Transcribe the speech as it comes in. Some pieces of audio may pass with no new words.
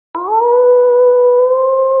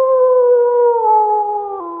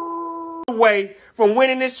away from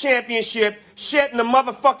winning this championship, shutting the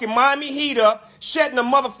motherfucking Miami Heat up, shutting the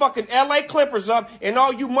motherfucking LA Clippers up, and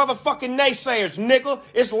all you motherfucking naysayers, nigga.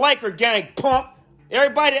 It's Laker gang, punk.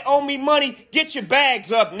 Everybody that owe me money, get your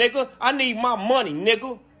bags up, nigga. I need my money,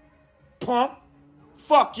 nigga. Punk.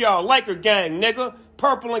 Fuck y'all, Laker gang, nigga.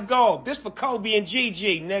 Purple and gold. This for Kobe and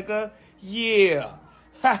Gigi, nigga. Yeah.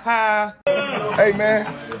 Ha ha. Hey, man.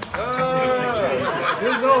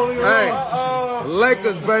 Hey,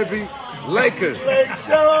 Lakers, baby. Lakers. Lake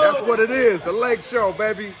Show. That's what it is. The Lake Show,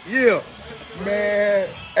 baby. Yeah. Man.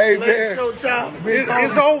 Hey, Lake man. Show time.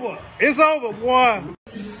 It's over. It's over, boy.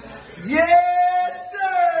 Yes,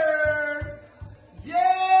 sir.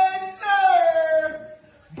 Yes, sir.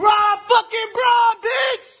 Bra fucking bra,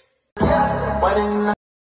 bitch.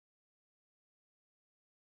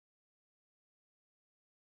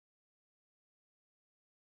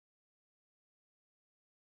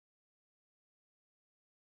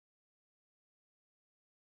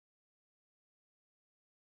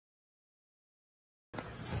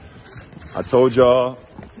 I told y'all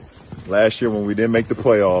last year when we didn't make the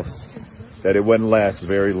playoffs that it wouldn't last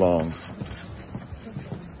very long.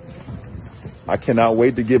 I cannot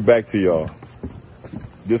wait to get back to y'all.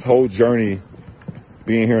 This whole journey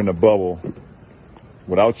being here in the bubble,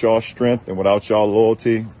 without y'all strength and without y'all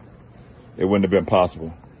loyalty, it wouldn't have been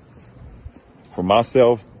possible. For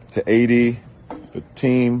myself to AD, the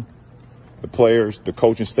team, the players, the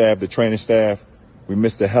coaching staff, the training staff, we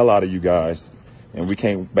missed the hell out of you guys. And we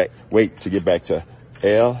can't wait to get back to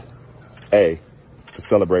LA to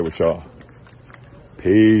celebrate with y'all.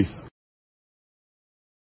 Peace.